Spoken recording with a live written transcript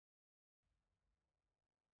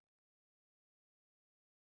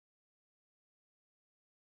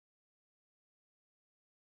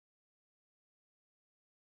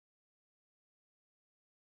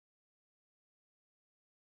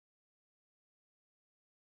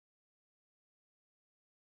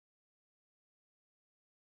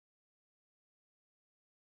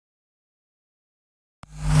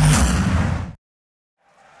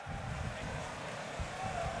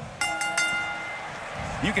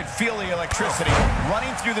You can feel the electricity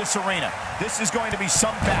running through this arena. This is going to be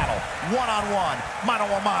some battle. One-on-one,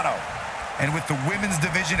 mano-a-mano. And with the women's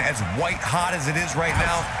division as white hot as it is right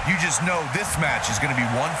now, you just know this match is going to be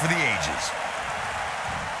one for the ages.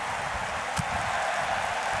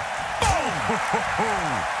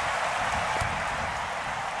 Boom!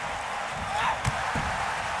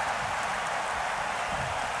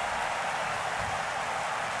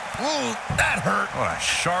 Ooh, that hurt. What a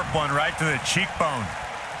sharp one right to the cheekbone.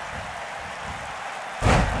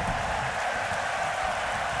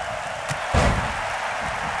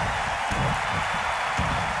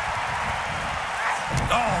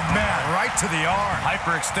 Oh, man, right to the arm.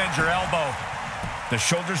 Hyperextend your elbow. The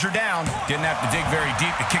shoulders are down. Didn't have to dig very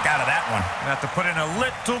deep to kick out of that one. Have to put in a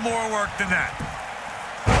little more work than that.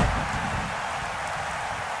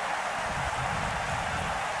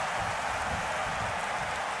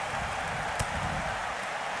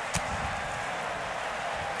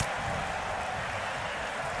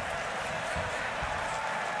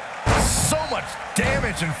 So much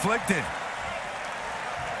damage inflicted.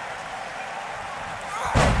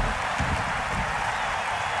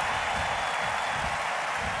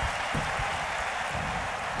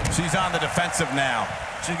 She's on the defensive now.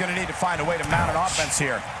 She's going to need to find a way to mount an offense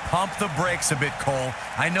here. Pump the brakes a bit, Cole.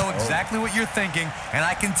 I know exactly what you're thinking, and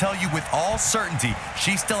I can tell you with all certainty,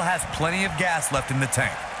 she still has plenty of gas left in the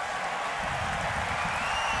tank.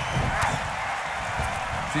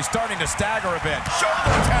 She's starting to stagger a bit.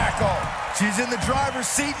 Shoulder tackle. She's in the driver's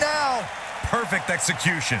seat now. Perfect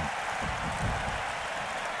execution.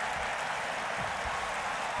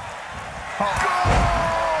 Gore!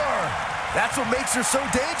 That's what makes her so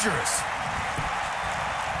dangerous.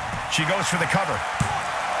 She goes for the cover.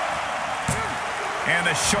 And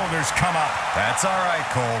the shoulders come up. That's all right,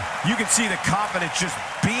 Cole. You can see the confidence just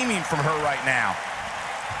beaming from her right now.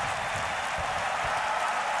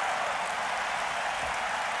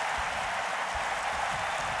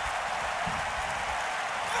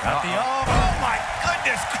 Oh my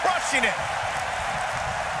goodness, crushing it.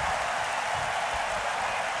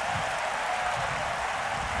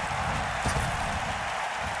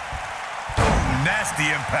 Nasty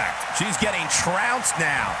impact. She's getting trounced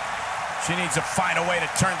now. She needs to find a way to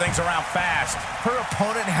turn things around fast. Her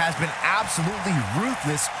opponent has been absolutely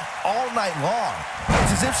ruthless all night long.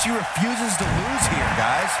 It's as if she refuses to lose here,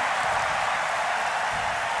 guys.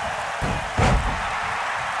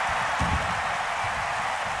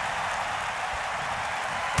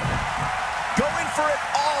 Going for it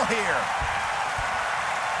all here.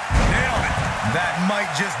 Nailed it. That might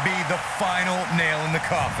just be the final nail in the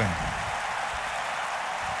coffin.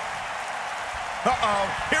 Uh-oh.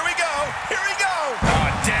 Here we go. Here we go. Oh,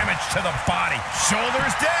 damage to the body.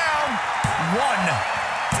 Shoulders down. 1,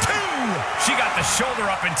 2. She got the shoulder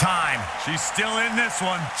up in time. She's still in this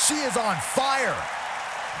one. She is on fire.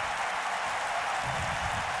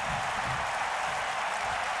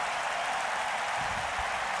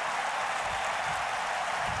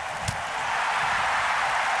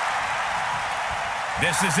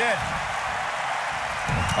 This is it.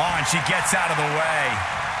 Oh, and she gets out of the way.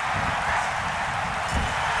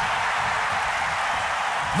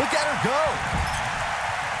 Look at her go.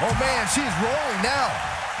 Oh, man, she's rolling now.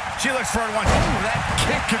 She looks for it once. Ooh, that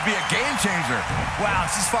kick could be a game changer. Wow,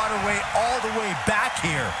 she's fought her way all the way back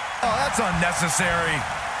here. Oh, that's unnecessary.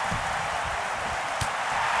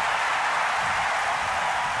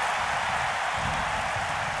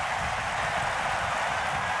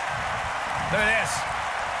 Look at this.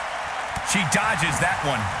 She dodges that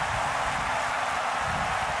one.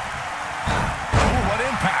 Ooh, what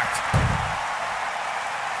impact.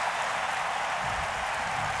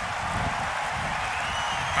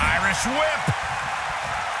 Irish whip.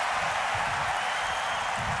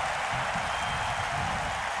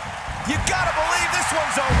 You gotta believe this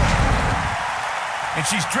one's over. And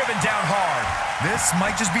she's driven down hard. This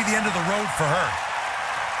might just be the end of the road for her.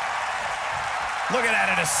 Look at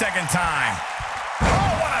that a second time.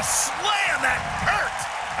 Oh, what a slam that hurt.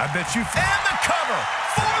 I bet you... And the cover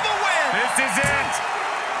for the win. This is it.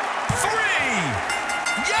 3.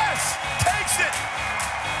 Yes, takes it.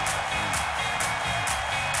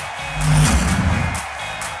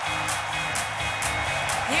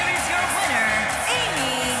 Here is your winner,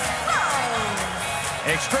 Amy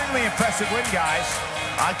Rose. Extremely impressive win, guys.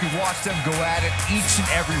 I could watch them go at it each and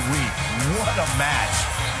every week. What a match.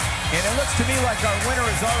 And it looks to me like our winner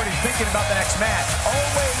is already thinking about the next match.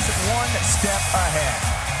 Always one step ahead.